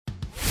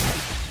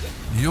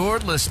You're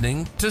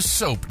listening to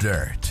Soap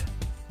Dirt,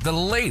 the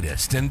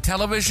latest in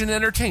television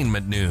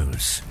entertainment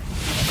news.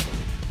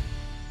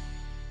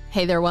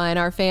 Hey there,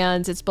 Y&R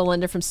fans. It's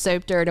Belinda from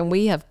Soap Dirt, and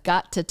we have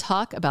got to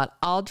talk about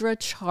Audra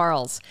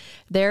Charles.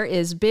 There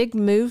is big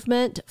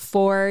movement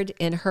forward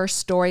in her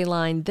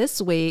storyline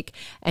this week,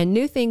 and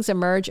new things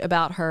emerge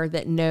about her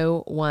that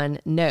no one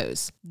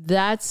knows.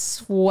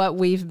 That's what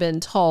we've been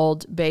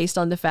told based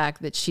on the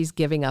fact that she's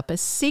giving up a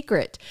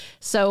secret.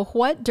 So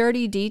what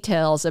dirty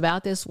details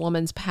about this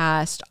woman's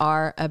past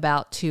are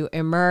about to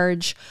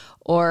emerge?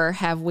 Or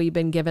have we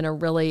been given a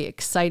really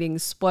exciting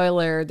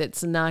spoiler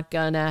that's not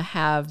gonna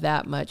have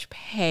that much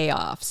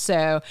payoff?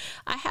 So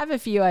I have a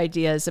few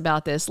ideas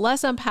about this.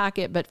 Let's unpack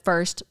it, but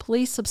first,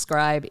 please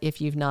subscribe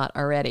if you've not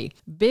already.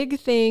 Big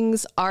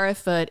things are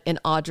afoot in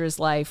Audra's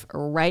life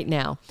right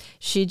now.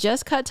 She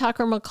just cut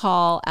Tucker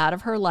McCall out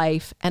of her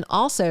life, and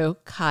also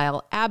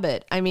Kyle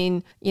Abbott. I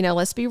mean,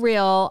 let's be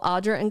real.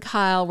 Audra and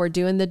Kyle were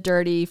doing the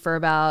dirty for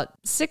about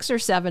 6 or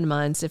 7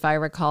 months, if I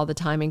recall the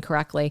timing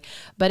correctly.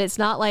 But it's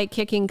not like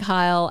kicking Kyle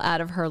out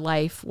of her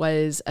life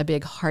was a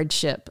big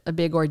hardship, a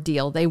big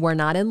ordeal. They were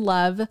not in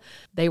love.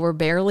 They were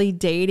barely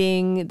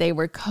dating. They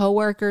were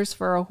coworkers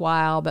for a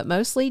while, but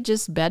mostly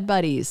just bed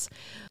buddies.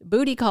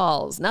 Booty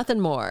calls, nothing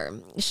more.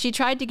 She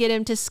tried to get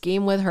him to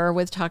scheme with her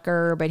with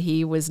Tucker, but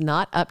he was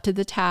not up to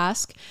the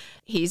task.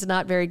 He's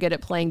not very good at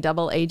playing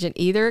double agent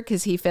either,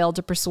 because he failed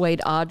to persuade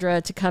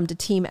Audra to come to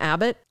Team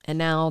Abbott, and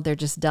now they're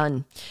just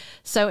done.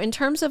 So in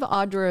terms of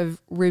Audra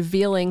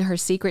revealing her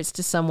secrets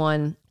to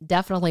someone,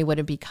 definitely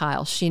wouldn't be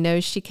Kyle. She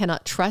knows she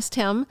cannot trust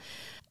him.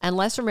 And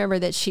let's remember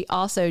that she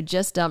also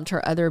just dumped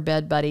her other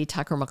bed buddy,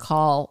 Tucker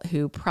McCall,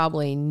 who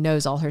probably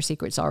knows all her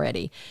secrets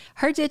already.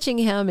 Her ditching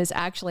him is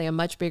actually a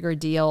much bigger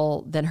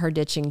deal than her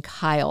ditching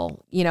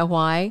Kyle. You know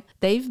why?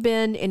 They've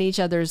been in each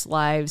other's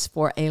lives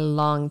for a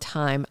long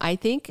time. I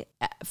think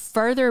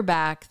further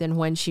back than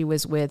when she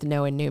was with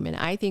Noah Newman.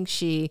 I think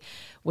she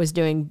was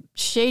doing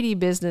shady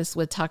business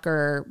with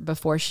Tucker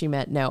before she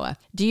met Noah.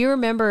 Do you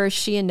remember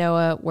she and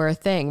Noah were a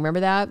thing?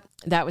 Remember that?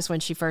 That was when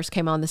she first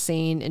came on the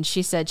scene, and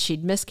she said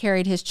she'd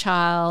miscarried his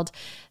child,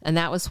 and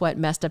that was what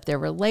messed up their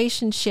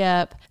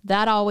relationship.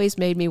 That always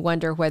made me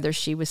wonder whether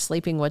she was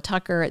sleeping with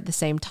Tucker at the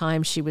same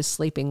time she was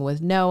sleeping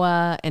with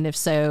Noah, and if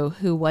so,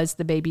 who was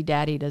the baby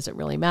daddy? Does it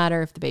really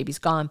matter if the baby's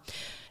gone?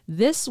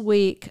 This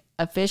week,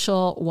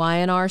 official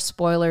Y&R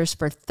spoilers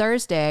for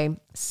Thursday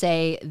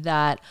say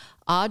that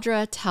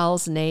Audra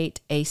tells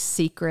Nate a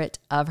secret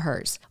of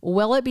hers.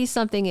 Will it be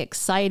something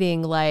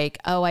exciting like,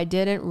 oh, I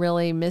didn't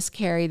really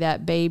miscarry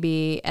that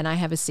baby and I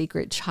have a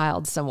secret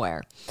child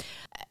somewhere?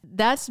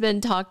 That's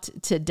been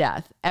talked to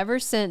death ever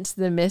since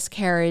the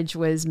miscarriage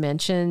was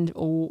mentioned,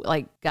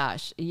 like,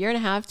 gosh, a year and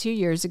a half, 2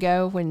 years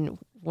ago when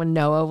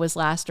Noah was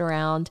last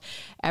around.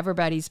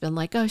 Everybody's been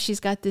like, oh, she's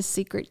got this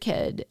secret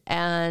kid.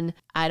 And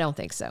I don't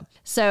think so.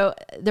 So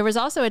there was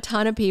also a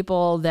ton of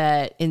people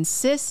that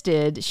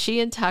insisted she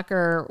and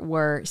Tucker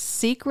were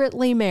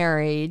secretly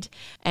married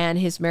and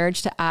his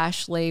marriage to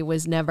Ashley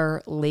was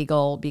never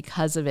legal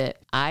because of it.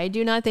 I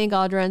do not think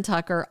Audra and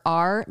Tucker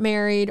are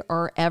married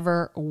or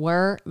ever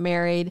were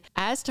married.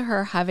 As to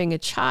her having a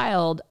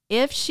child,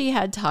 if she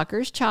had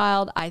Tucker's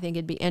child, I think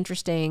it'd be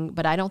interesting,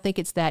 but I don't think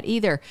it's that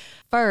either.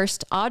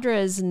 First, Audra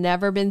has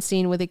never been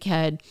seen with a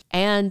kid,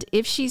 and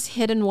if she's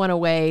hidden one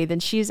away, then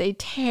she's a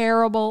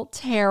terrible,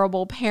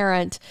 terrible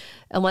parent,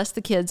 unless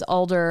the kid's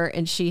older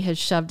and she has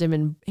shoved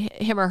him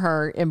or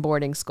her in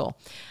boarding school.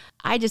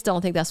 I just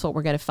don't think that's what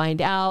we're going to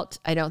find out.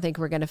 I don't think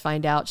we're going to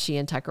find out she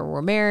and Tucker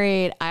were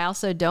married. I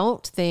also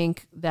don't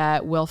think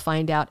that we'll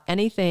find out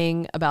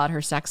anything about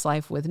her sex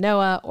life with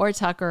Noah or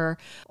Tucker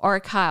or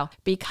Kyle,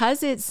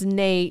 because it's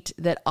Nate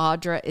that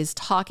Audra is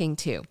talking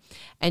to.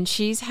 And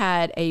she's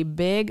had a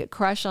big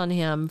crush on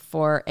him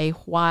for a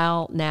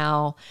while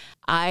now.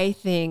 I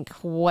think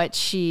what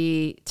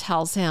she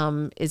tells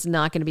him is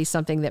not going to be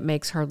something that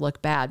makes her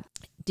look bad.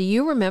 Do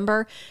you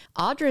remember?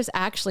 Audra is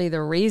actually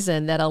the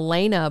reason that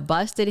Elena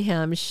busted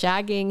him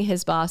shagging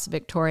his boss,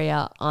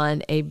 Victoria,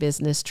 on a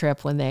business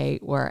trip when they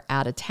were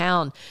out of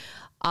town.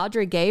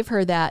 Audra gave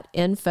her that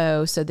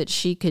info so that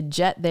she could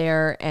jet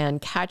there and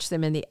catch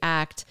them in the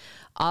act.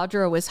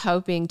 Audra was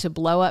hoping to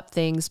blow up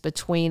things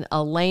between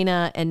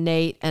Elena and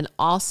Nate and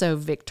also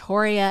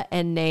Victoria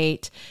and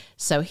Nate,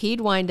 so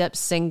he'd wind up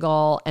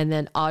single and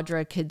then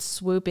Audra could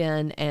swoop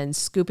in and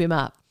scoop him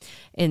up.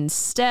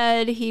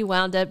 Instead, he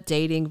wound up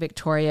dating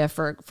Victoria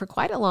for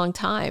quite a long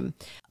time.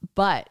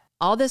 But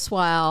all this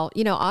while,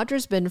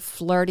 Audra's been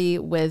flirty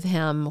with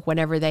him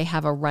whenever they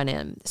have a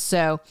run-in.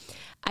 So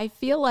I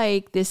feel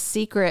like this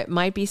secret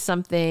might be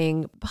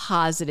something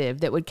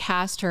positive that would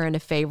cast her in a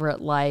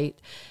favorite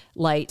light.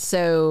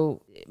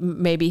 So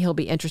maybe he'll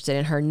be interested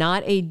in her.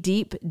 Not a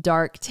deep,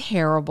 dark,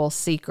 terrible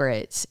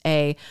secret.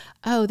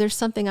 Oh, there's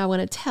something I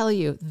want to tell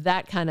you.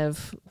 That kind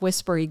of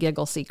whispery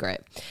giggle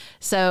secret.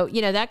 So,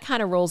 that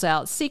kind of rules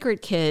out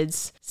secret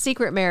kids,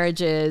 secret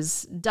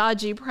marriages,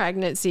 dodgy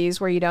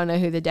pregnancies where you don't know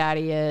who the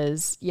daddy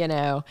is.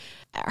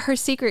 Her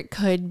secret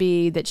could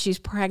be that she's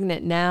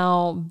pregnant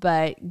now,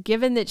 but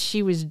given that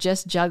she was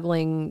just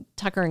juggling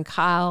Tucker and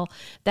Kyle,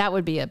 that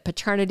would be a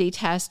paternity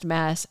test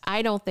mess.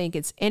 I don't think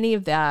it's any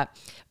of that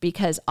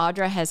because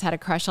Audra has had a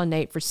crush on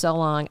Nate for so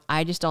long.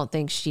 I just don't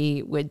think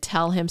she would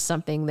tell him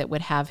something that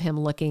would have him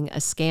looking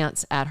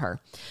askance at her.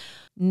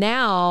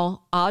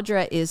 Now,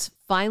 Audra is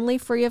finally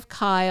free of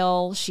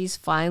Kyle. She's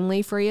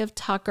finally free of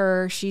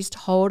Tucker. She's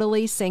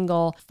totally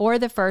single for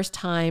the first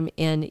time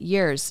in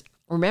years.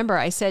 Remember,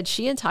 I said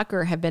she and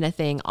Tucker have been a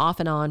thing off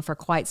and on for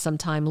quite some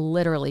time,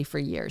 literally for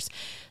years.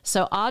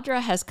 So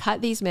Audra has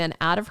cut these men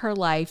out of her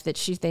life that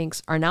she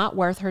thinks are not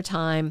worth her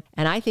time.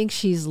 And I think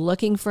she's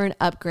looking for an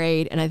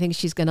upgrade, and I think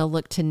she's going to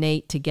look to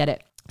Nate to get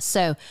it.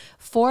 So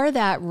for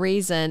that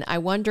reason, I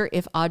wonder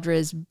if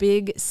Audra's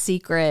big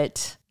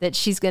secret that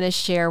she's going to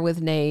share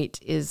with Nate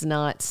is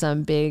not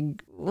some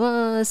big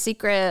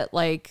secret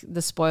like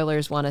the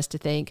spoilers want us to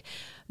think.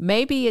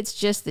 Maybe it's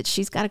just that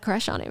she's got a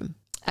crush on him.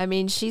 I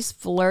mean, she's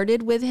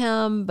flirted with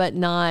him, but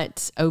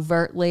not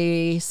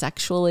overtly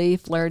sexually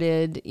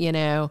flirted,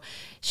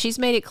 She's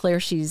made it clear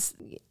she's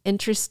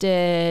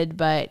interested,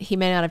 but he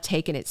may not have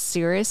taken it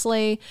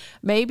seriously.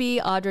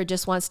 Maybe Audra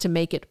just wants to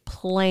make it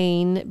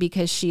plain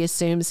because she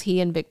assumes he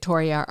and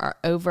Victoria are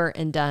over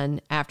and done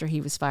after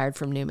he was fired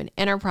from Newman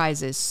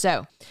Enterprises.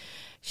 So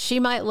she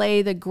might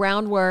lay the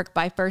groundwork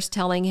by first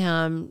telling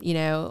him,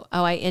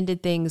 I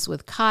ended things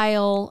with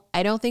Kyle.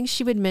 I don't think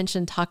she would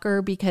mention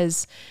Tucker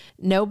because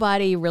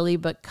nobody really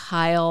but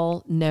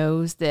Kyle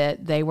knows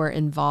that they were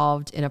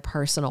involved in a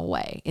personal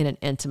way, in an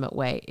intimate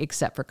way,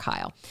 except for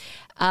Kyle.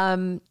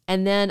 And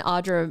then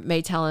Audra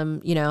may tell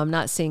him, I'm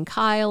not seeing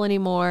Kyle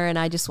anymore, and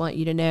I just want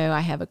you to know I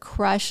have a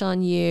crush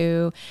on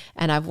you,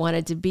 and I've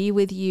wanted to be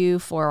with you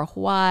for a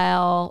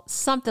while,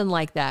 something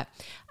like that.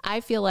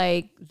 I feel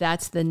like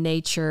that's the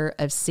nature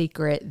of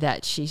secret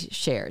that she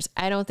shares.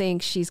 I don't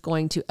think she's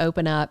going to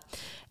open up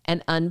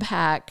and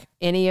unpack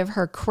any of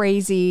her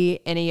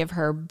crazy, any of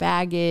her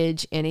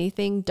baggage,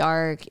 anything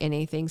dark,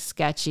 anything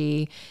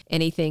sketchy,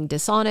 anything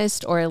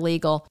dishonest or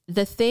illegal.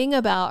 The thing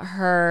about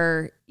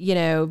her,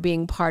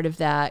 being part of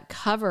that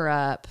cover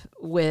up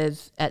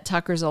at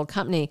Tucker's old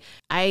company,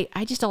 I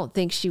just don't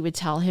think she would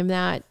tell him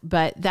that,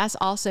 but that's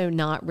also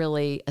not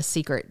really a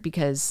secret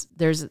because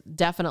there's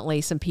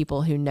definitely some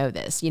people who know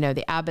this,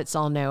 the Abbotts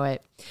all know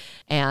it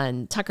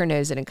and Tucker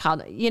knows it and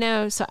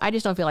Kyle, so I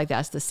just don't feel like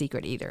that's the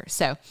secret either.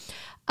 So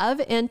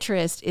of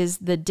interest is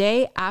the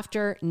day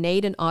after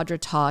Nate and Audra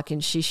talk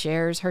and she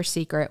shares her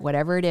secret,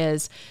 whatever it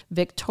is,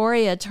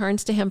 Victoria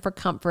turns to him for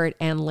comfort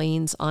and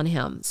leans on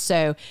him.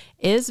 So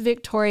is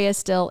Victoria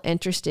still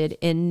interested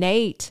in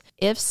Nate?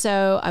 If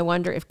so, I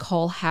wonder if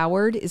Cole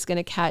Howard is going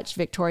to catch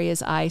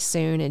Victoria's eye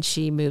soon and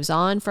she moves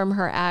on from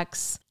her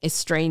ex,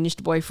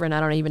 estranged boyfriend.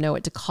 I don't even know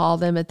what to call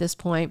them at this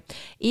point.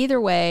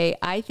 Either way,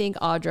 I think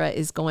Audra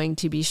is going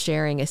to be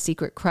sharing a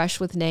secret crush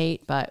with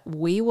Nate, but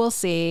we will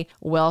see.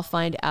 We'll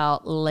find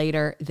out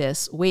later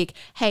this week.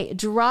 Hey,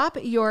 drop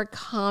your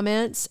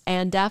comments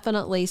and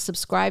definitely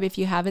subscribe if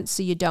you haven't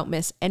so you don't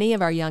miss any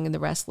of our Young and the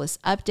Restless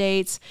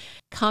updates.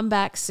 Come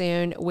back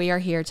soon. We are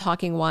here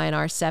talking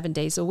Y&R 7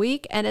 days a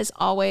week. And as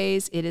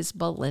always, it is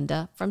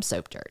Belinda from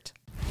Soap Dirt.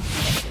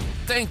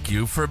 Thank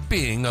you for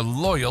being a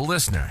loyal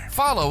listener.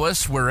 Follow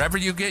us wherever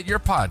you get your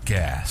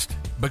podcast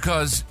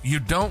because you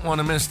don't want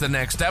to miss the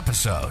next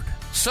episode.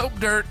 Soap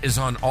Dirt is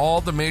on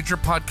all the major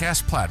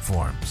podcast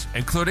platforms,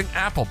 including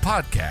Apple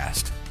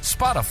Podcast,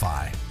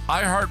 Spotify,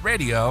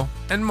 iHeartRadio,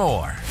 and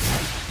more.